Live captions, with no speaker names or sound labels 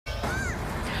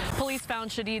Police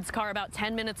found Shadid's car about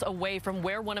 10 minutes away from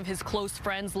where one of his close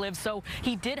friends lives, so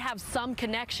he did have some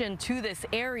connection to this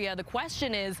area. The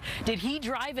question is, did he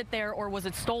drive it there or was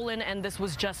it stolen and this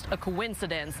was just a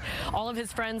coincidence? All of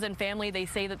his friends and family, they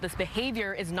say that this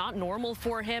behavior is not normal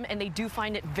for him and they do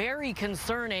find it very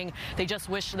concerning. They just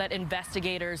wish that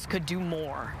investigators could do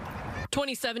more.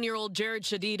 27-year-old Jared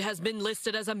Shadid has been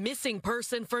listed as a missing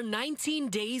person for 19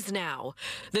 days now.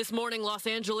 This morning, Los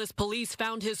Angeles police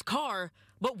found his car,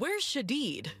 but where's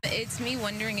Shadid? It's me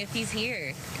wondering if he's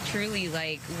here. Truly,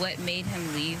 like, what made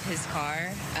him leave his car?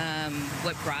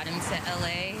 What brought him to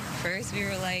LA? First, we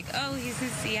were like, oh, he's in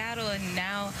Seattle, and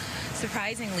now,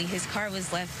 surprisingly, his car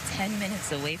was left 10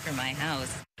 minutes away from my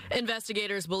house.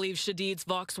 Investigators believe Shadid's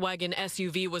Volkswagen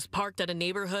SUV was parked at a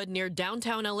neighborhood near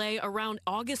downtown LA around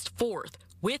August 4th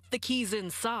with the keys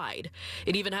inside.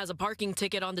 It even has a parking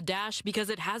ticket on the dash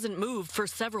because it hasn't moved for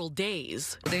several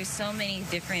days. There's so many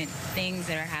different things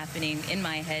that are happening in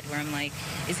my head where I'm like,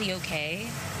 is he okay?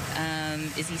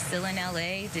 Is he still in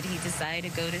LA? Did he decide to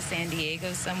go to San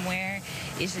Diego somewhere?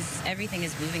 It's just everything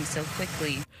is moving so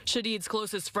quickly. Shadid's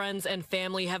closest friends and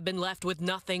family have been left with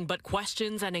nothing but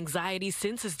questions and anxiety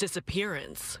since his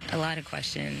disappearance. A lot of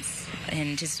questions.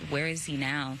 And just where is he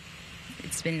now?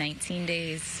 It's been 19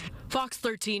 days. Fox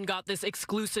 13 got this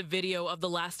exclusive video of the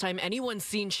last time anyone's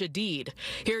seen Shadid.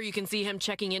 Here you can see him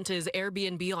checking into his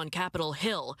Airbnb on Capitol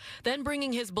Hill, then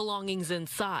bringing his belongings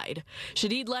inside.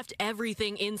 Shadid left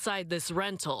everything inside this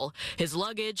rental, his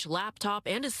luggage, laptop,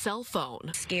 and his cell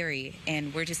phone. Scary,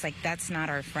 and we're just like, that's not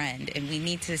our friend, and we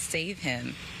need to save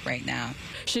him right now.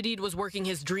 Shadid was working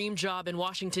his dream job in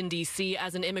Washington, D.C.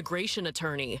 as an immigration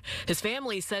attorney. His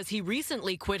family says he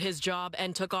recently quit his job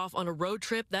and took off on a road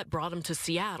trip that brought him to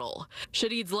Seattle.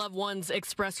 Shadid's loved ones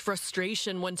expressed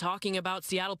frustration when talking about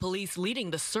Seattle police leading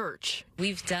the search.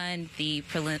 We've done the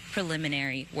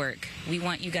preliminary work. We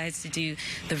want you guys to do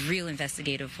the real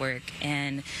investigative work.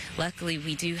 And luckily,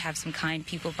 we do have some kind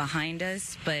people behind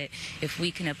us. But if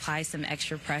we can apply some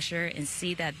extra pressure and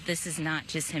see that this is not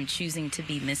just him choosing to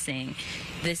be missing,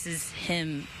 this is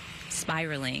him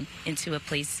spiraling into a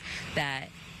place that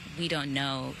we don't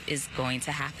know is going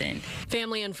to happen.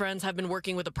 Family and friends have been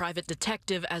working with a private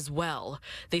detective as well.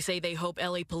 They say they hope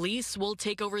LA police will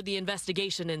take over the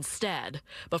investigation instead.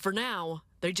 But for now,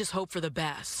 they just hope for the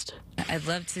best. I'd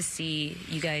love to see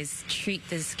you guys treat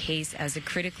this case as a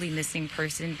critically missing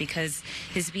person because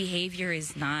his behavior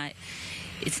is not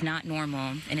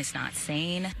normal and it's not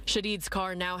sane. Shadid's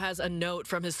car now has a note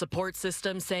from his support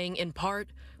system saying, in part,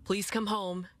 please come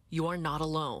home. You are not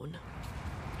alone.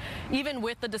 Even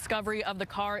with the discovery of the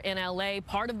car in LA,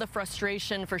 part of the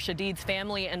frustration for Shadid's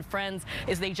family and friends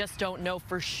is they just don't know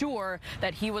for sure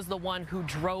that he was the one who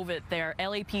drove it there.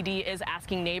 LAPD is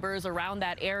asking neighbors around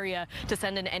that area to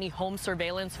send in any home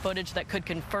surveillance footage that could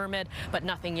confirm it, but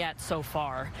nothing yet so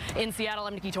far. In Seattle,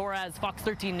 I'm Nikki Torres, Fox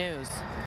 13 News.